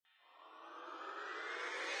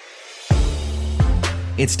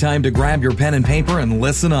It's time to grab your pen and paper and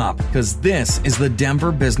listen up, because this is the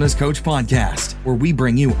Denver Business Coach Podcast, where we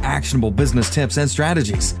bring you actionable business tips and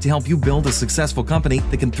strategies to help you build a successful company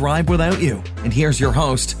that can thrive without you. And here's your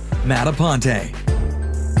host, Matt Aponte.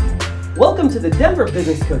 Welcome to the Denver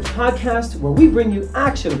Business Coach Podcast, where we bring you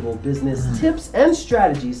actionable business tips and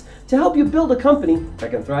strategies to help you build a company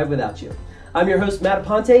that can thrive without you. I'm your host, Matt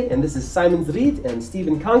Aponte, and this is Simon Zreed and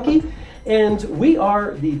Stephen Conkey, and we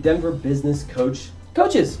are the Denver Business Coaches.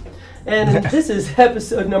 And this is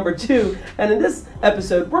episode number 2, and in this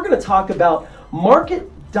episode, we're going to talk about market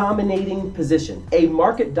dominating position, a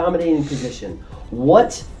market dominating position.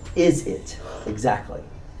 What is it exactly?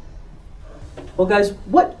 Well, guys,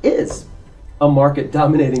 what is a market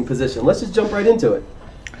dominating position? Let's just jump right into it.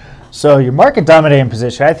 So your market dominating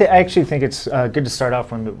position, I actually think it's good to start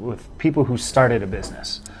off with people who started a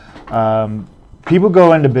business. People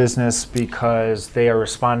go into business because they are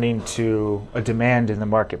responding to a demand in the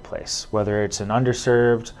marketplace, whether it's an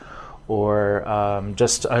underserved or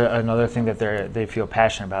just another thing that they feel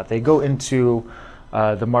passionate about. They go into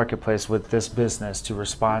the marketplace with this business to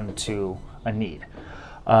respond to a need.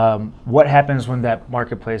 What happens when that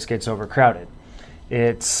marketplace gets overcrowded?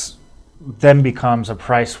 It then becomes a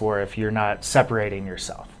price war if you're not separating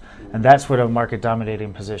yourself. And that's what a market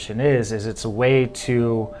dominating position is it's a way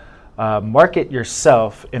to market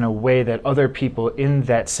yourself in a way that other people in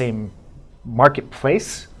that same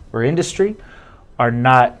marketplace or industry are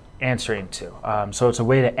not answering to. So it's a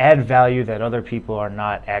way to add value that other people are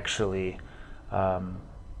not actually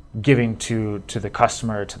giving to the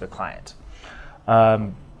customer or to the client.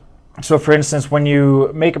 So for instance, when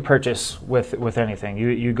you make a purchase with anything,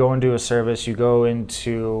 you go into a service, you go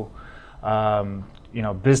into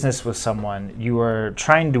business with someone, you are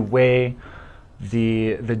trying to weigh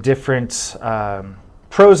the different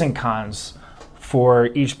pros and cons for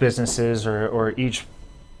each businesses or each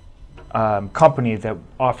company that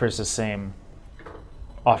offers the same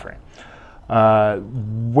offering.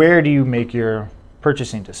 Where do you make your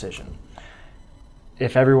purchasing decision?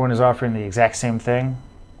 If everyone is offering the exact same thing,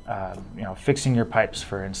 fixing your pipes,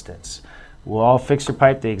 for instance. We'll all fix your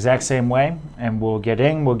pipe the exact same way, and we'll get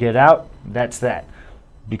in, we'll get out. That's that.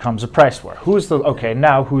 Becomes a price war. Who's the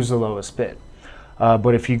lowest bid?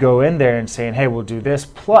 But if you go in there and saying, hey, we'll do this,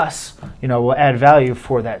 plus, we'll add value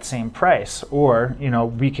for that same price, or,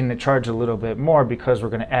 we can charge a little bit more because we're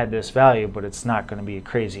going to add this value, but it's not going to be a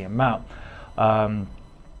crazy amount.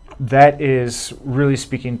 That is really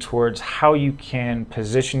speaking towards how you can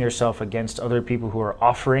position yourself against other people who are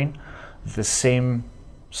offering the same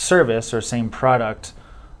service or same product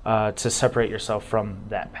to separate yourself from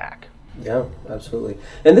that pack. Yeah, absolutely.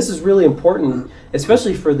 And this is really important,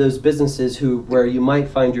 especially for those businesses where you might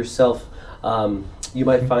find yourself, you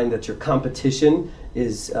might find that your competition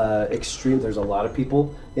is extreme. There's a lot of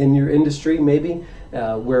people in your industry, maybe,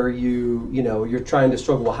 where you're trying to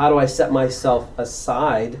struggle. Well, how do I set myself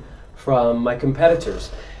aside from my competitors?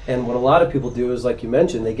 And what a lot of people do is, like you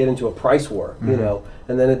mentioned, they get into a price war,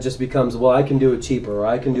 and then it just becomes, well, I can do it cheaper, or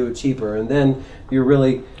I can do it cheaper, and then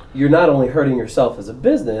you're not only hurting yourself as a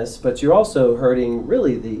business, but you're also hurting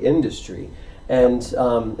really the industry. And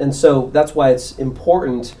so that's why it's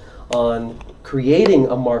important on creating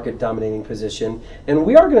a market dominating position. And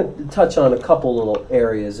we are going to touch on a couple little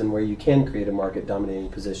areas in where you can create a market dominating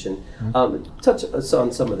position. Touch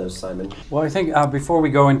on some of those, Simon. Well, I think before we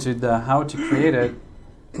go into the how to create it,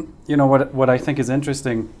 what I think is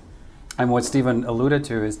interesting and what Stephen alluded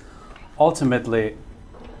to is ultimately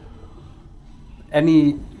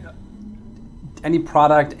any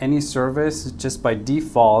product, any service, just by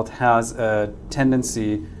default has a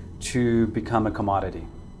tendency to become a commodity.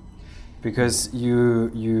 Because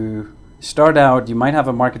you start out, you might have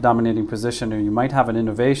a market dominating position or you might have an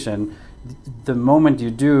innovation. The moment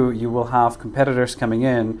you do, you will have competitors coming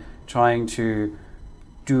in trying to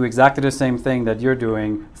do exactly the same thing that you're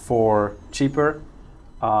doing for cheaper,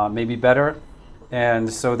 maybe better.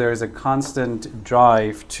 And so there's a constant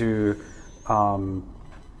drive to,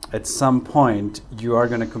 at some point, you are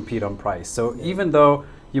going to compete on price. So even though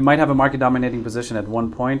you might have a market dominating position at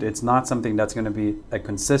one point, it's not something that's going to be a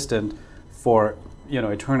consistent for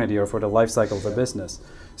eternity or for the life cycle of a business.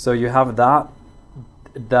 So you have that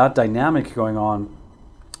dynamic going on,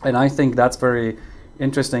 and I think that's very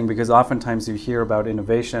interesting because oftentimes you hear about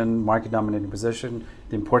innovation, market dominating position,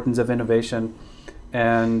 the importance of innovation,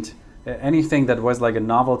 and anything that was like a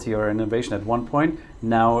novelty or innovation at one point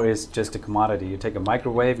now is just a commodity. You take a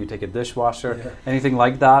microwave, you take a dishwasher, anything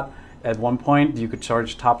like that. At one point you could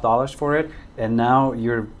charge top dollars for it, and now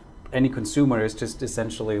any consumer is just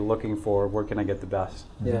essentially looking for where can I get the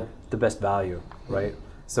best value, right?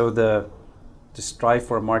 So to strive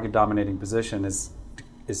for a market dominating position is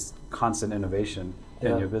constant innovation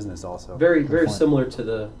in your business also. Very similar to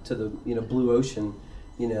the blue ocean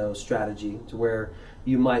strategy, to where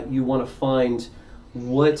you want to find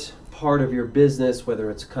what part of your business, whether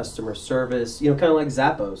it's customer service, kind of like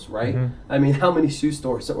Zappos, right? I mean, how many shoe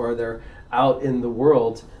stores are there out in the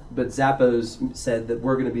world? But Zappos said that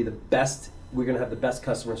we're going to be the best. We're going to have the best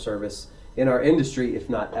customer service in our industry, if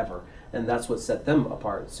not ever. And that's what set them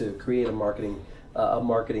apart, to create a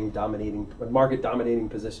market dominating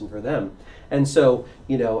position for them. And so,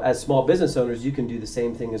 as small business owners, you can do the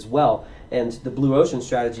same thing as well. And the blue ocean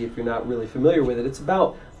strategy, if you're not really familiar with it, it's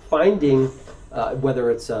about finding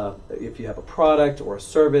whether it's if you have a product or a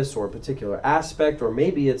service or a particular aspect, or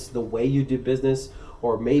maybe it's the way you do business,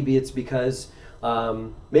 or maybe it's because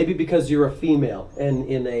you're a female and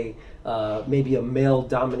in a maybe a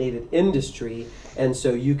male-dominated industry, and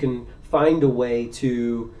so you can find a way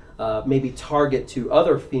to maybe target to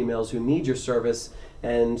other females who need your service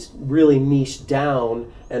and really niche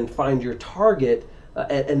down and find your target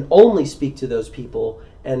and only speak to those people.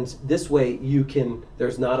 And this way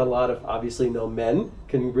there's not a lot of, obviously no men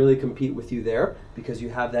can really compete with you there because you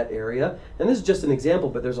have that area. And this is just an example,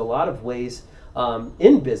 but there's a lot of ways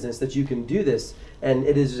in business that you can do this. And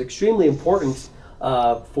it is extremely important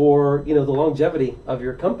for the longevity of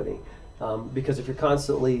your company. Because if you're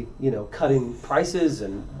constantly, cutting prices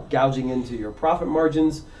and gouging into your profit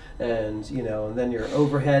margins, and then your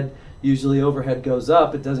overhead goes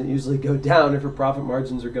up, it doesn't usually go down if your profit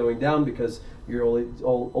margins are going down, because you're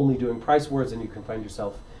only doing price wars, and you can find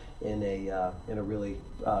yourself in a really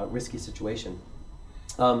risky situation.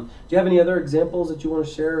 Do you have any other examples that you want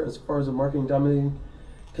to share as far as a marketing dominating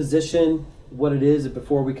position, what it is,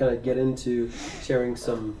 before we kind of get into sharing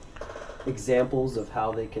some examples of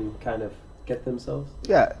how they can kind of get themselves?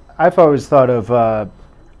 Yeah, I've always thought of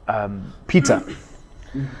pizza.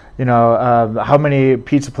 How many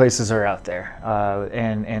pizza places are out there,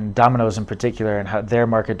 and Domino's in particular, and how their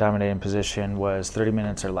market dominating position was 30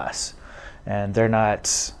 minutes or less. And they're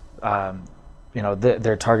not,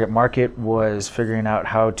 their target market was figuring out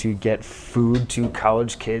how to get food to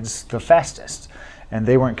college kids the fastest. And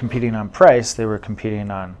they weren't competing on price, they were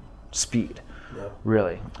competing on speed.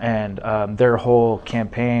 Really. And their whole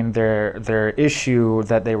campaign, their issue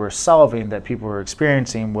that they were solving, that people were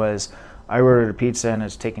experiencing, was, I ordered a pizza and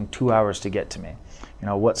it's taking 2 hours to get to me.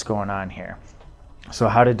 What's going on here? So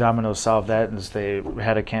how did Domino's solve that? Is they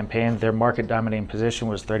had a campaign, their market dominating position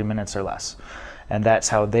was 30 minutes or less. And that's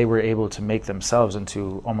how they were able to make themselves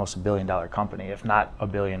into almost $1 billion company, if not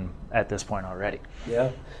 $1 billion at this point already.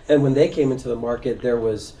 Yeah. And when they came into the market, there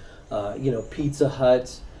was, Pizza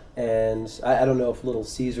Hut, and I don't know if Little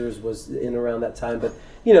Caesars was in around that time, but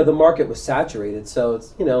the market was saturated. So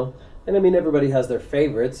it's and I mean, everybody has their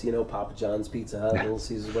favorites, Papa John's, Pizza Hut, Little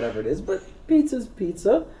Caesars, whatever it is. But pizza's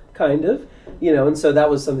pizza, kind of, and so that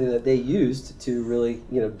was something that they used to really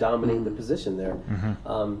dominate the position there.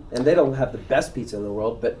 And they don't have the best pizza in the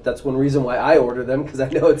world, but that's one reason why I order them, because I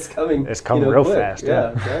know it's coming. It's coming real quick. fast.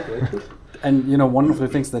 Yeah, exactly. And one of the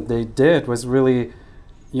things that they did was really,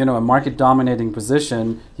 a market dominating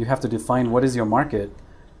position. You have to define what is your market.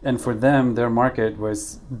 And for them, their market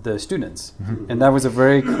was the students. And that was a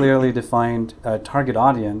very clearly defined target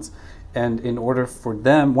audience. And in order for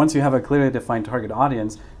them, once you have a clearly defined target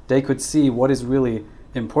audience, they could see what is really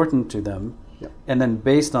important to them. Yep. And then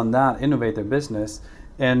based on that, innovate their business.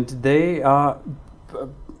 And they,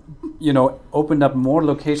 opened up more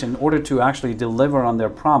location in order to actually deliver on their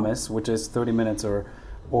promise, which is 30 minutes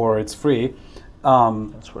or it's free.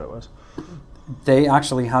 That's what it was. They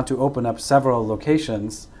actually had to open up several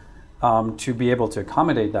locations to be able to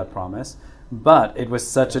accommodate that promise, but it was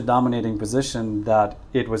such a dominating position that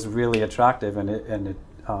it was really attractive, and it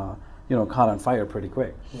caught on fire pretty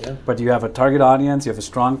quick. Yeah. But you have a target audience, you have a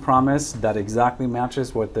strong promise that exactly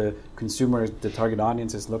matches what the target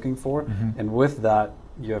audience is looking for, and with that,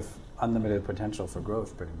 you have unlimited potential for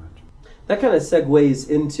growth, pretty much. That kind of segues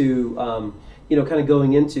into, kind of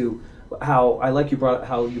going into how you brought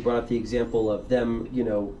up the example of them,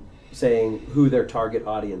 saying who their target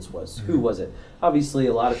audience was. Who was it? Obviously,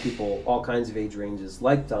 a lot of people, all kinds of age ranges,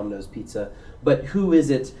 like Domino's Pizza, but who is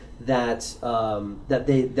it that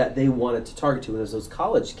they wanted to target to? And it was those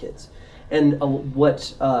college kids. And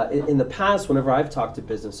in the past, whenever I've talked to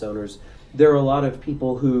business owners, there are a lot of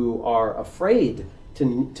people who are afraid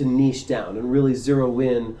to niche down and really zero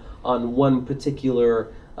in on one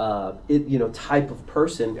particular type of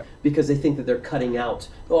person, because they think that they're cutting out.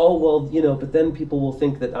 Oh, well, but then people will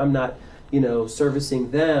think that I'm not, servicing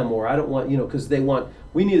them, or I don't want, because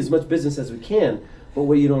we need as much business as we can. But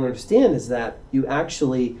what you don't understand is that you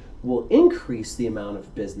actually will increase the amount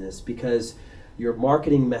of business because your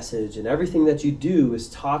marketing message and everything that you do is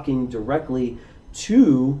talking directly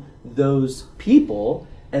to those people,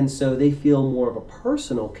 and so they feel more of a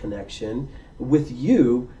personal connection with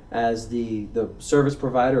you as the service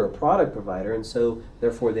provider or product provider, and so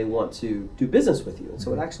therefore they want to do business with you, and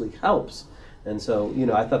so it actually helps. And so,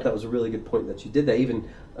 I thought that was a really good point that you did that. Even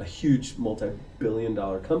a huge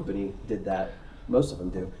multi-billion-dollar company did that. Most of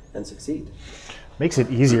them do and succeed. Makes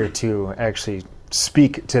it easier to actually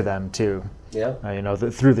speak to them too. Yeah.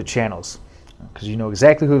 Through the channels, because you know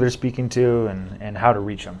exactly who they're speaking to and how to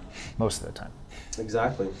reach them most of the time.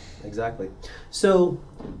 Exactly. So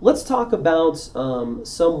let's talk about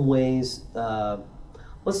some ways.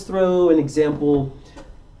 Let's throw an example.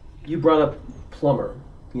 You brought up plumber.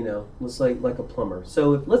 Let's like a plumber.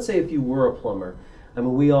 So let's say if you were a plumber, I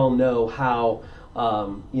mean, we all know how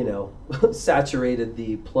saturated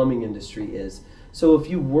the plumbing industry is. So if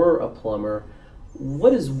you were a plumber,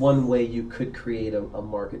 what is one way you could create a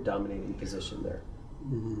market dominating position there?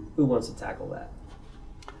 Mm-hmm. Who wants to tackle that?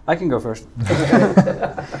 I can go first.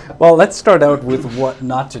 Well, let's start out with what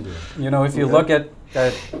not to do. If you look at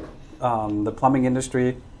the plumbing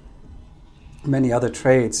industry, many other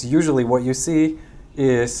trades, usually what you see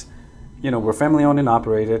is, we're family owned and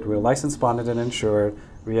operated, we're licensed, bonded, and insured,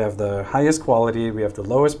 we have the highest quality, we have the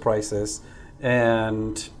lowest prices,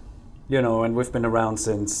 and we've been around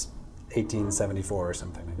since 1874 or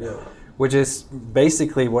something like that, which is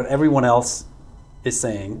basically what everyone else is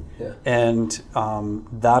saying. Yeah. And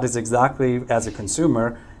that is exactly, as a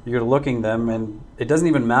consumer, you're looking them, and it doesn't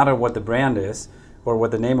even matter what the brand is or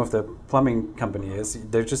what the name of the plumbing company is.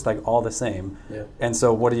 They're just like all the same. Yeah. And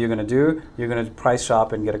so what are you going to do? You're going to price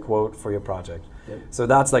shop and get a quote for your project. Yeah. So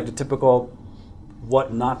that's like the typical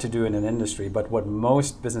what not to do in an industry, but what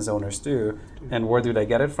most business owners do. And where do they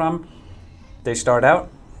get it from? They start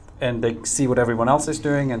out and they see what everyone else is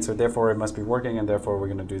doing, and so therefore it must be working, and therefore we're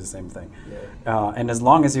going to do the same thing. Yeah. And as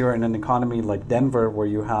long as you're in an economy like Denver, where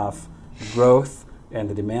you have growth and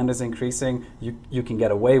the demand is increasing, you can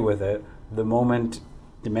get away with it. The moment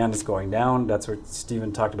demand is going down, that's what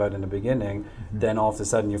Stephen talked about in the beginning, then all of a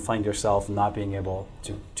sudden you find yourself not being able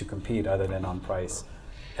to compete other than on price,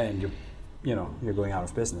 and you're going out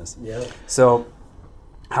of business. Yeah. So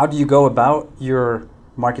how do you go about your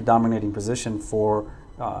market dominating position for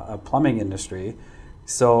a plumbing industry?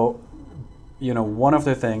 So, one of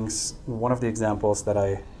the examples that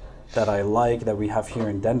I like that we have here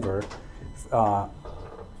in Denver,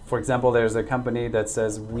 for example, there's a company that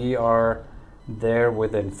says we are there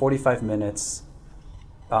within 45 minutes,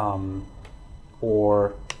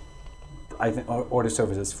 or the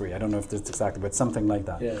service is free. I don't know if that's exactly, but something like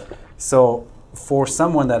that. Yeah. So for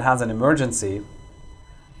someone that has an emergency,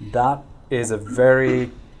 that is a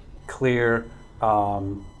very clear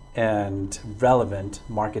and relevant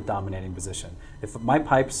market dominating position. If my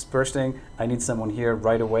pipe's bursting, I need someone here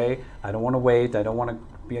right away. I don't want to wait. I don't want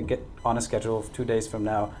to get on a schedule of 2 days from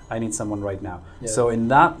now. I need someone right now. Yeah. So in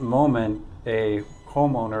that moment, a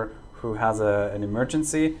homeowner who has an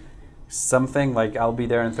emergency, something like I'll be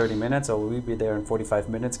there in 30 minutes or we'll be there in 45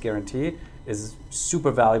 minutes guaranteed, is super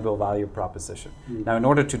valuable value proposition. Mm. Now, in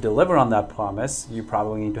order to deliver on that promise, you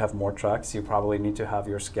probably need to have more trucks. You probably need to have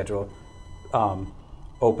your schedule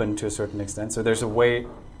open to a certain extent. So there's a way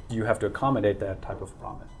you have to accommodate that type of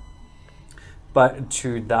promise. But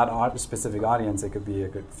to that specific audience, it could be a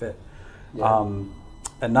good fit. Yeah.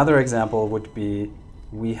 Another example would be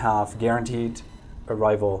we have guaranteed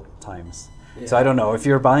arrival times. Yeah. So I don't know, if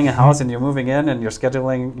you're buying a house and you're moving in and you're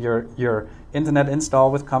scheduling your internet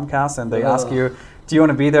install with Comcast, and they ask you, do you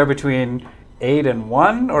want to be there between 8 and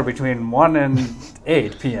 1 or between 1 and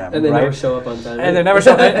 8 p.m. And they right? never show up on time. And they never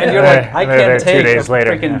show up, and you're like, I can't take 2 days a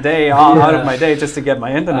later. freaking day out of my day just to get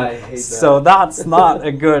my internet. I hate that. So that's not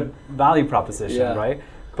a good value proposition, Yeah. right?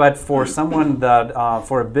 But for someone that,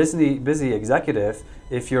 for a busy executive,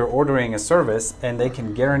 if you're ordering a service and they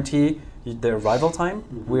can guarantee the arrival time,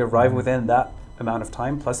 we arrive within that amount of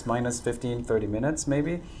time, plus minus 15, 30 minutes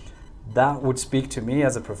maybe, that would speak to me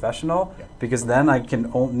as a professional, because then I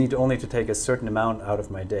can need only to take a certain amount out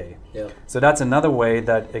of my day. Yeah. So that's another way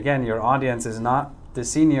that, again, your audience is not the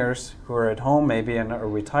seniors who are at home maybe and are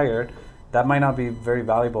retired. That might not be very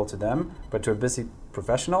valuable to them, but to a busy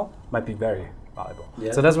professional might be very valuable.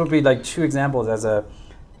 Yeah. So that would be like 2 examples as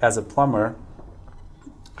a plumber,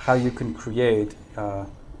 how you can create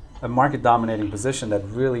a market dominating position that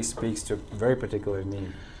really speaks to a very particular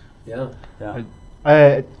need. Yeah. Yeah.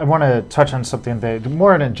 I want to touch on something that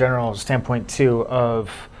more in a general standpoint too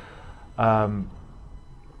of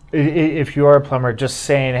if you are a plumber, just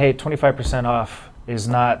saying, hey, 25% off is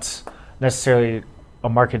not necessarily a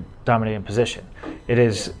market dominating position. It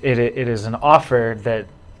is it is an offer that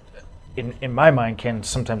in my mind can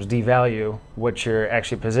sometimes devalue what you're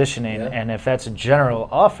actually positioning, and if that's a general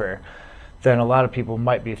offer, then a lot of people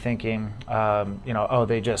might be thinking,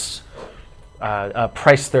 they just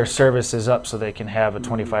price their services up so they can have a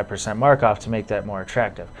 25% mark off to make that more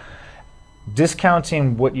attractive.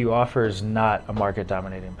 Discounting what you offer is not a market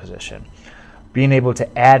dominating position. Being able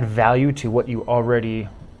to add value to what you already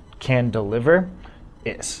can deliver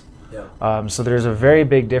is. Yeah. So there's a very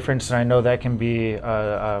big difference, and I know that can be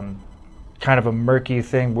kind of a murky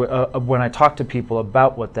thing. When I talk to people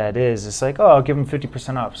about what that is, it's like, I'll give them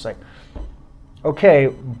 50% off. It's like, okay,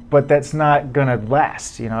 but that's not going to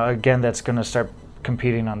last. Again, that's going to start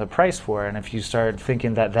competing on the price war. And if you start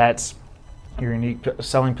thinking that that's your unique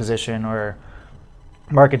selling position or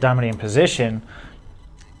market dominating position,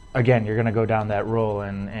 again, you're going to go down that road,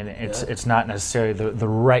 and it's not necessarily the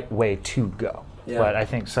right way to go. Yeah. But I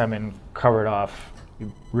think Simon covered off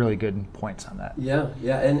really good points on that. Yeah,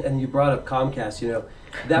 and you brought up Comcast.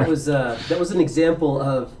 That was an example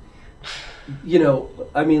of,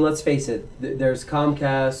 let's face it. There's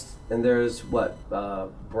Comcast, and there's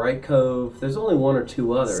Bright Cove. There's only one or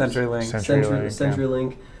two others.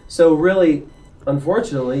 CenturyLink. So really,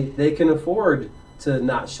 unfortunately, they can afford to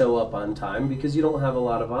not show up on time because you don't have a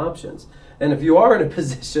lot of options. And if you are in a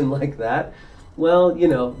position like that, well,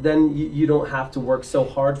 then you don't have to work so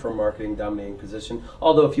hard for a marketing dominating position.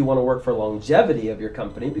 Although if you want to work for longevity of your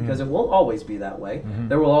company, because it won't always be that way,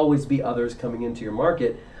 there will always be others coming into your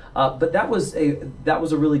market. But that was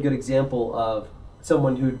a really good example of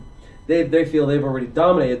someone who they feel they've already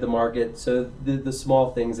dominated the market, so the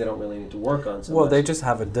small things they don't really need to work on so much. They just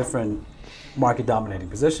have a different market dominating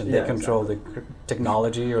position. They control the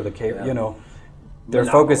technology or the cable, they're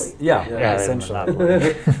focused,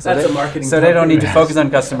 essentially. That's a marketing. So they don't need to focus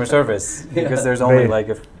on customer service because there's only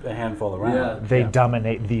a handful around. Yeah. They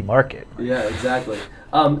dominate the market. Yeah, exactly.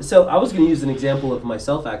 So I was going to use an example of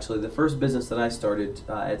myself. Actually, the first business that I started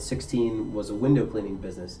at 16 was a window cleaning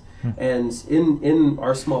business, and in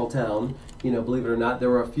our small town, believe it or not, there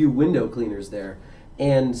were a few window cleaners there,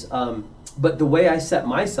 and but the way I set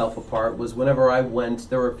myself apart was whenever I went,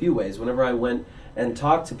 there were a few ways. Whenever I went and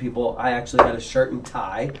talked to people, I actually had a shirt and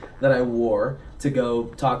tie that I wore to go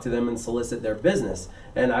talk to them and solicit their business.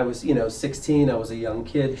 And I was, 16, I was a young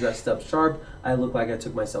kid dressed up sharp. I looked like I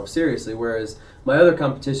took myself seriously, whereas my other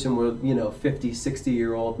competition were, 50,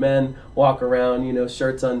 60-year-old men, walk around,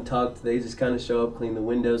 shirts untucked, they just kind of show up, clean the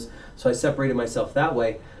windows. So I separated myself that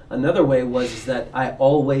way. Another way was that I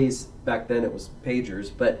always, back then it was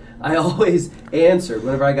pagers, but I always answered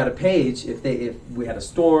whenever I got a page. If we had a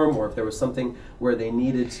storm or if there was something where they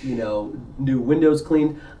needed new windows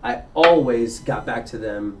cleaned, I always got back to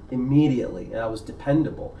them immediately, and I was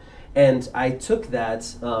dependable. And I took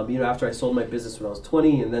that, after I sold my business when I was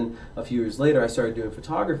 20, and then a few years later I started doing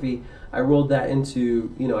photography. I rolled that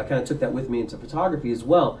into, I kind of took that with me into photography as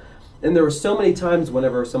well. And there were so many times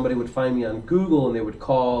whenever somebody would find me on Google and they would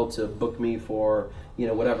call to book me for,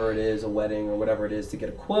 whatever it is, a wedding or whatever it is, to get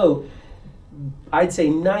a quote, I'd say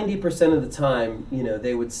 90% of the time,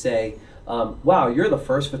 they would say, wow, you're the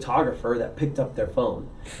first photographer that picked up their phone.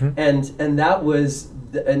 And that was,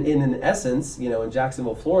 in essence, in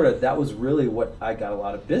Jacksonville, Florida, that was really what I got a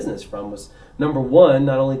lot of business from. Was number one,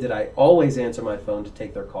 not only did I always answer my phone to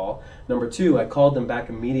take their call, number two, I called them back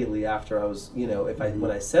immediately after I was,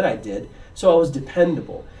 when I said I did, so I was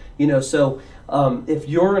dependable. So if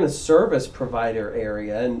you're in a service provider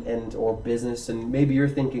area and or business, and maybe you're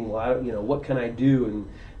thinking, well, what can I do,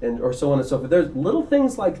 and or so on and so forth. There's little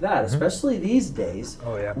things like that, especially these days.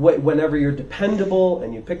 Oh yeah. Whenever you're dependable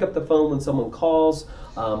and you pick up the phone when someone calls,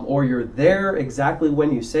 or you're there exactly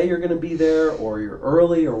when you say you're going to be there, or you're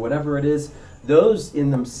early, or whatever it is, those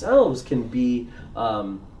in themselves can be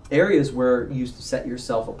areas where you set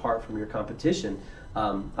yourself apart from your competition.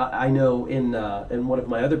 I know in one of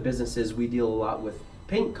my other businesses, we deal a lot with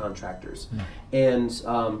paint contractors, and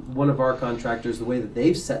one of our contractors, the way that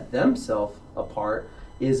they've set themselves apart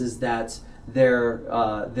is that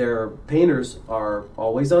their painters are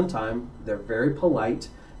always on time, they're very polite,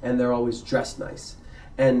 and they're always dressed nice.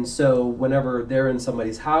 And so whenever they're in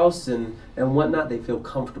somebody's house and whatnot, they feel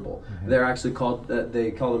comfortable. They're actually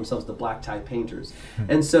they call themselves the black tie painters.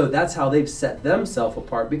 And so that's how they've set themselves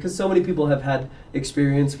apart, because so many people have had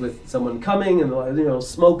experience with someone coming and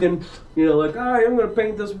smoking, like, I'm going to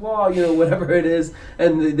paint this wall, whatever it is,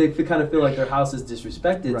 and they kind of feel like their house is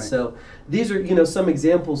disrespected. Right. So these are some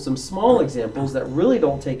examples, some small examples that really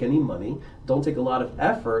don't take any money, don't take a lot of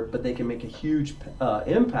effort, but they can make a huge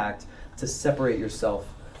impact to separate yourself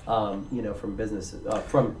from businesses,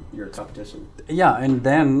 from your competition. Yeah, and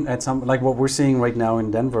then at some, like what we're seeing right now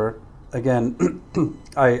in Denver, again,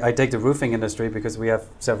 I take the roofing industry because we have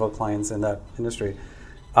several clients in that industry.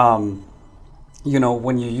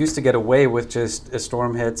 When you used to get away with just a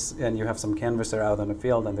storm hits and you have some canvasser out in the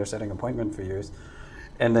field and they're setting appointment for you,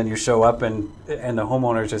 and then you show up and the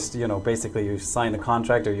homeowner just, basically you sign the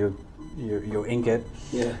contract or you ink it.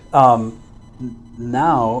 Yeah.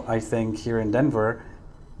 Now, I think here in Denver,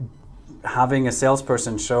 having a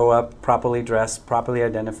salesperson show up properly dressed, properly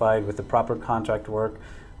identified with the proper contract work,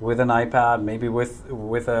 with an iPad, maybe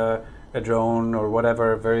with a drone or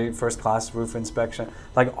whatever, very first class roof inspection,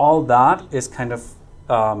 like all that is kind of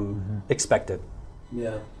expected.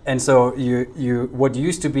 Yeah. And so you what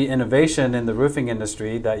used to be innovation in the roofing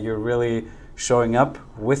industry, that you're really showing up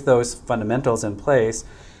with those fundamentals in place,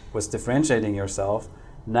 was differentiating yourself.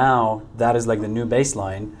 Now that is like the new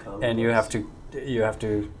baseline, and you have to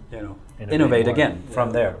innovate again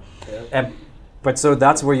from there. Yeah. But so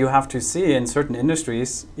that's where you have to see in certain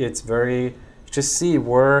industries, it's very, just see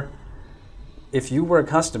if you were a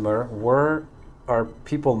customer, are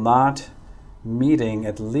people not meeting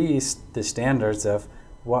at least the standards of,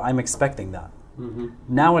 well, I'm expecting that. Mm-hmm.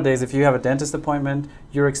 Nowadays, if you have a dentist appointment,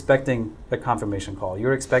 you're expecting a confirmation call.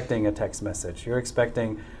 You're expecting a text message. You're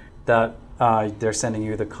expecting that they're sending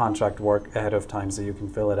you the contract work ahead of time so you can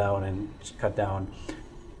fill it out and cut down.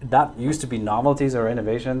 That used to be novelties or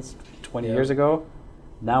innovations 20 years ago.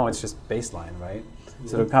 Now it's just baseline, right? Yeah.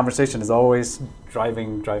 So the conversation is always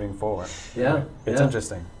driving forward. Yeah, it's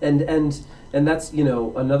interesting. And that's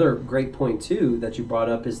another great point too that you brought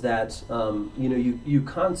up is that you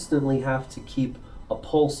constantly have to keep a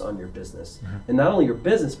pulse on your business, and not only your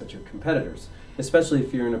business but your competitors, especially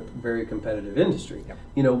if you're in a very competitive industry.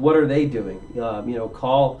 Yep. What are they doing?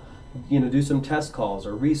 Call, do some test calls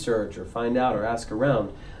or research or find out or ask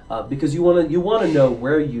around. Because you want to know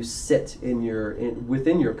where you sit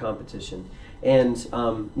within your competition, and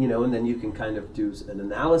and then you can kind of do an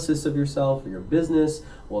analysis of yourself or your business.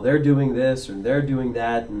 Well, they're doing this and they're doing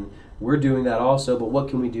that, and we're doing that also. But what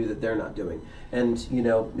can we do that they're not doing? And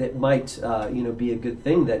it might be a good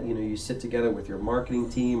thing that you sit together with your marketing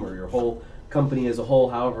team or your whole company as a whole,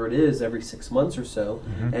 however it is, every 6 months or so,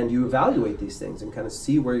 and you evaluate these things and kind of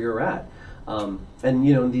see where you're at. And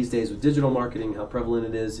in these days with digital marketing, how prevalent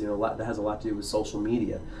it is, that has a lot to do with social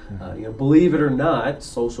media. Believe it or not,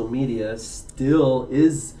 social media still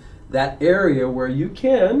is that area where you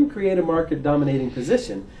can create a market dominating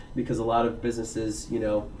position, because a lot of businesses,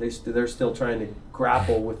 they're still trying to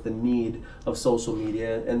grapple with the need of social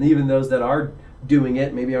media, and even those that are doing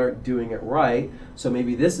it maybe aren't doing it right. So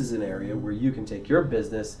maybe this is an area where you can take your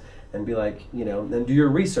business and be like, then do your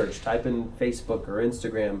research, type in Facebook or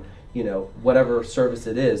Instagram, whatever service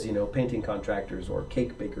it is, painting contractors or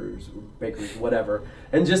cake bakeries, whatever,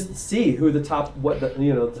 and just see who the top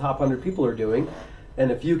 100 people are doing. And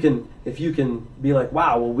if you can be like,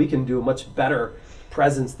 wow, well, we can do a much better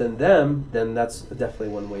presence than them, then that's definitely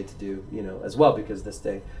one way to do, as well, because this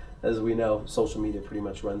day, as we know, social media pretty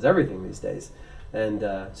much runs everything these days. And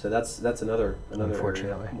so that's another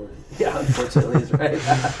unfortunately area. Yeah, unfortunately is right.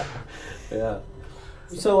 Yeah.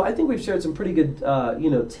 So I think we've shared some pretty good,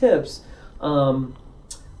 tips.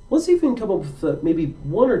 Let's see if we can come up with maybe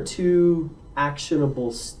one or two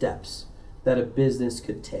actionable steps that a business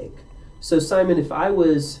could take. So Simon, if I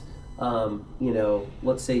was,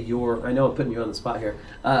 let's say I know I'm putting you on the spot here.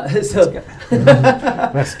 Let's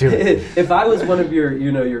do it. If I was one of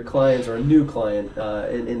your clients or a new client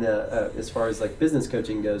as far as like business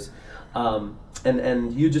coaching goes,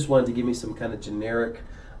 and you just wanted to give me some kind of generic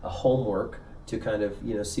homework to kind of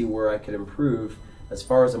see where I could improve as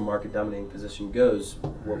far as a market dominating position goes,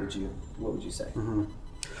 what would you say? Mm-hmm.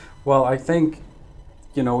 Well, I think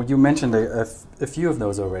you mentioned a few of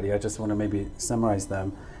those already. I just want to maybe summarize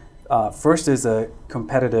them. First is a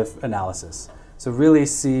competitive analysis. So really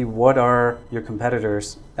see what are your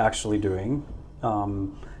competitors actually doing,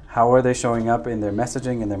 how are they showing up in their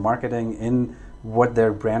messaging, in their marketing, in what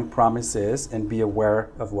their brand promise is, and be aware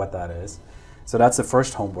of what that is. So that's the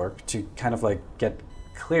first homework, to kind of like get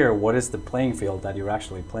clear what is the playing field that you're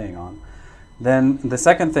actually playing on. Then the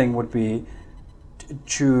second thing would be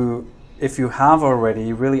to, if you have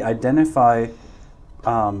already, really identify,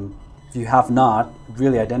 if you have not,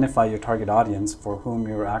 really identify your target audience for whom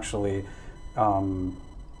you're actually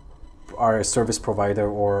are a service provider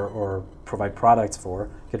or provide products for.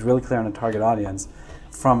 Get really clear on the target audience.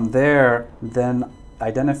 From there, then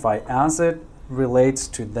identify as it relates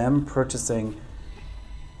to them purchasing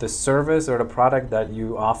the service or the product that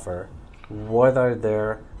you offer, what are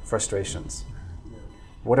their frustrations?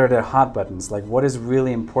 What are their hot buttons? Like, what is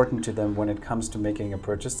really important to them when it comes to making a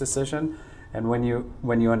purchase decision? And when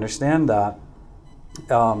you understand that,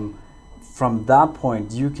 from that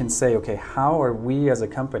point, you can say, okay, how are we as a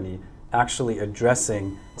company actually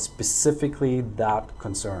addressing specifically that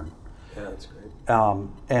concern? Yeah, that's great.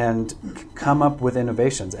 And come up with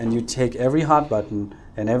innovations. And you take every hot button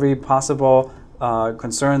and every possible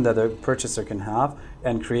concern that a purchaser can have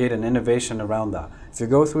and create an innovation around that. If you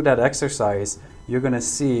go through that exercise, you're going to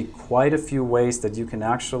see quite a few ways that you can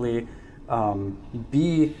actually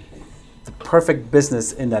be the perfect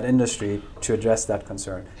business in that industry to address that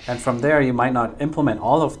concern. And from there, you might not implement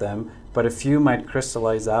all of them, but a few might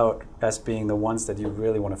crystallize out as being the ones that you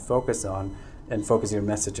really want to focus on and focus your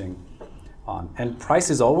messaging on. And price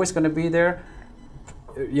is always going to be there,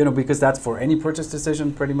 because that's for any purchase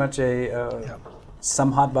decision pretty much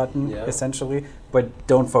some hot button essentially, but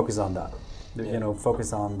don't focus on that.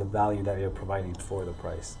 Focus on the value that you're providing for the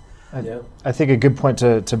price. I think a good point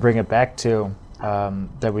to bring it back to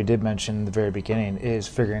that we did mention in the very beginning is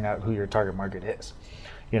figuring out who your target market is.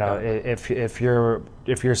 If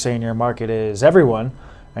you're saying your market is everyone,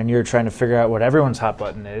 and you're trying to figure out what everyone's hot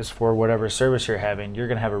button is for whatever service you're having, you're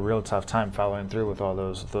going to have a real tough time following through with all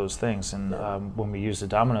those things. And when we used the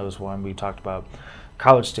Domino's one, we talked about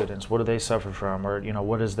college students. What do they suffer from, or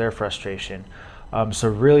what is their frustration? So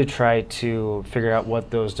really try to figure out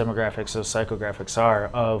what those demographics, those psychographics are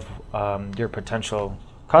of your potential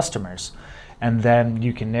customers. And then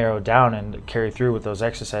you can narrow down and carry through with those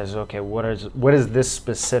exercises. Okay, what is this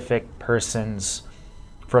specific person's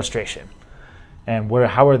frustration? And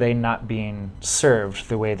how are they not being served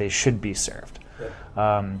the way they should be served?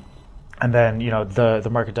 And then the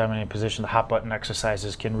market dominating position, the hot button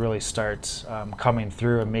exercises can really start coming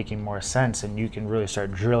through and making more sense, and you can really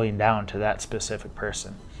start drilling down to that specific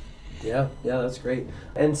person. Yeah, that's great.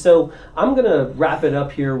 And so I'm going to wrap it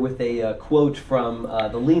up here with a quote from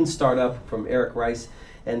the Lean Startup from Eric Rice.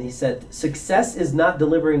 And he said, "Success is not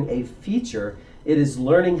delivering a feature, it is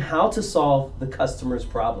learning how to solve the customer's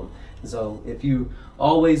problem." So if you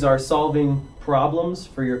always are solving problems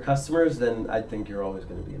for your customers, then I think you're always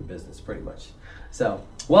going to be in business pretty much. So,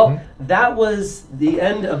 that was the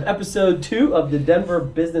end of episode 2 of the Denver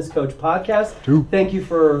Business Coach podcast. Thank you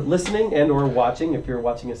for listening and or watching if you're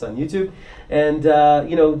watching us on YouTube. And,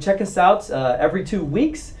 check us out every 2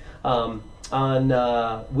 weeks. We are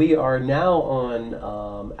now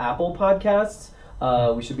on Apple Podcasts.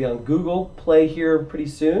 We should be on Google Play here pretty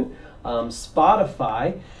soon.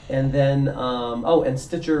 Spotify, and then and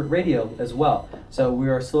Stitcher Radio as well. So we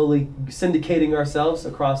are slowly syndicating ourselves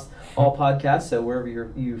across all podcasts. So wherever your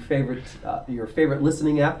favorite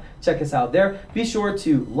listening app, check us out there. Be sure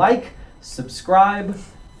to like, subscribe,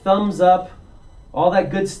 thumbs up, all that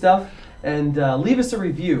good stuff, and leave us a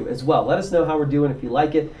review as well. Let us know how we're doing, if you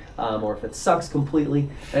like it, or if it sucks completely.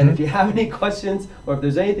 And if you have any questions, or if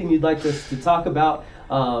there's anything you'd like us to talk about,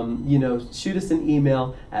 shoot us an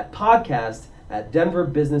email at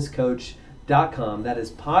podcast@denverbusinesscoach.com. That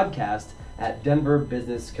is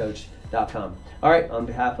podcast@denverbusinesscoach.com. All right, on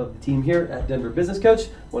behalf of the team here at Denver Business Coach, I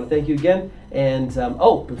want to thank you again. And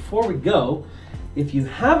before we go, if you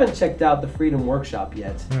haven't checked out the Freedom Workshop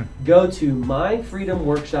yet, go to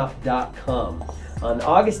myfreedomworkshop.com. On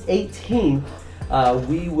August 18th,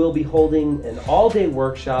 we will be holding an all-day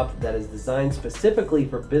workshop that is designed specifically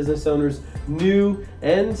for business owners, new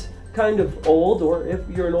and kind of old, or if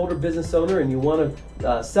you're an older business owner and you want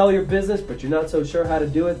to sell your business but you're not so sure how to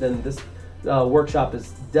do it, then this workshop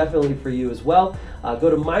is definitely for you as well. Go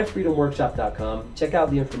to myfreedomworkshop.com, check out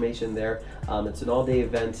the information there. It's an all-day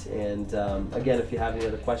event, and again, if you have any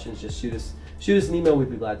other questions, just shoot us an email. We'd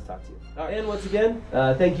be glad to talk to you. All right, and once again,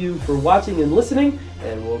 thank you for watching and listening,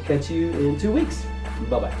 and we'll catch you in 2 weeks.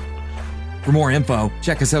 Bye-bye. For more info,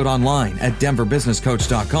 check us out online at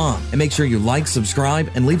denverbusinesscoach.com, and make sure you like, subscribe,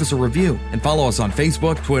 and leave us a review, and follow us on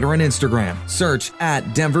Facebook, Twitter, and Instagram. Search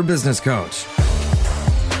 @Denver Business Coach.